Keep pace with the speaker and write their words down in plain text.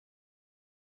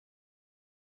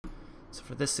So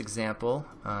for this example,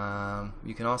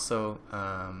 you can also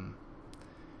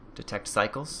detect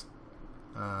cycles.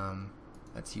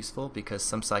 That's useful because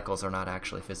some cycles are not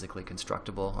actually physically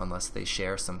constructible unless they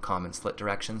share some common slit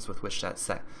directions with which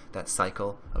that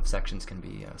cycle of sections can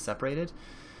be separated.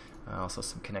 Also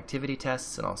some connectivity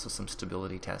tests and also some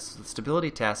stability tests. The stability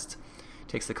test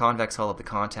takes the convex hull of the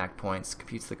contact points,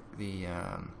 computes the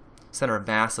center of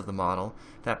mass of the model.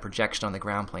 That projection on the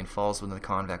ground plane falls within the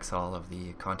convex hull of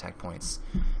the contact points.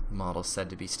 The model is said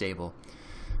to be stable.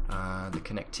 The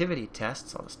connectivity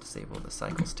tests, I'll just disable the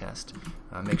cycles test,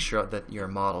 make sure that your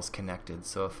model's connected.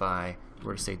 So if I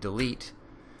were to say delete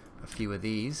a few of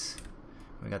these,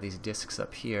 we got these disks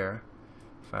up here.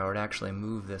 If I were to actually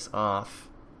move this off,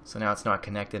 so now it's not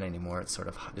connected anymore. It's sort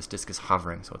of, this disk is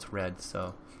hovering, so it's red.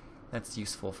 So that's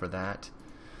useful for that.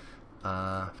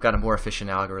 I've got a more efficient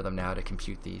algorithm now to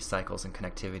compute the cycles and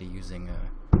connectivity using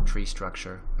a tree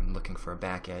structure. I'm looking for a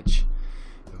back edge.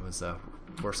 It was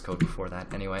worse code before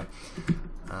that. Anyway,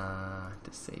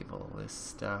 disable this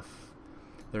stuff.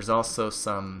 There's also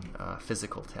some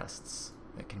physical tests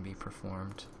that can be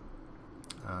performed.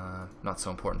 Not so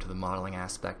important to the modeling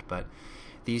aspect, but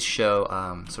these show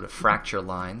sort of fracture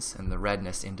lines, and the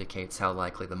redness indicates how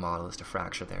likely the model is to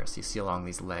fracture there. So you see along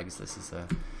these legs, this is a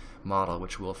model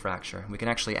which will fracture. We can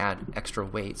actually add extra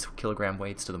weights, kilogram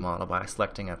weights, to the model by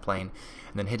selecting a plane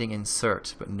and then hitting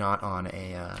insert, but not on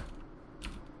a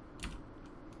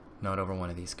not over one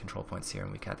of these control points here.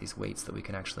 And we got these weights that we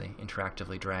can actually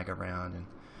interactively drag around, and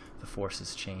the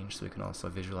forces change, so we can also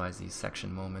visualize these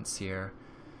section moments here.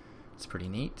 It's pretty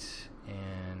neat.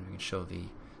 And we can show the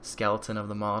skeleton of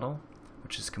the model,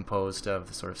 which is composed of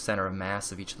the sort of center of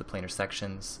mass of each of the planar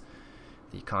sections,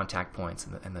 the contact points,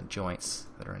 and the joints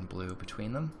that are in blue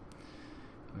between them.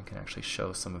 And we can actually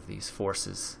show some of these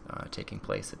forces taking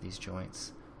place at these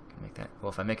joints. We can make that,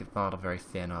 well, if I make the model very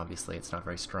thin, obviously it's not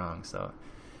very strong, so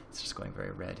it's just going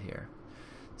very red here.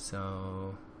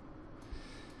 So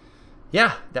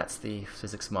yeah, that's the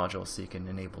physics module, so you can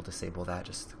enable, disable that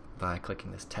just by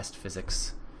clicking this test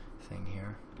physics thing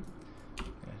here.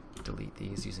 Delete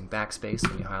these using backspace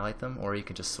when you highlight them, or you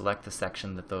can just select the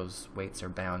section that those weights are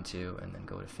bound to and then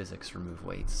go to physics, remove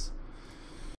weights.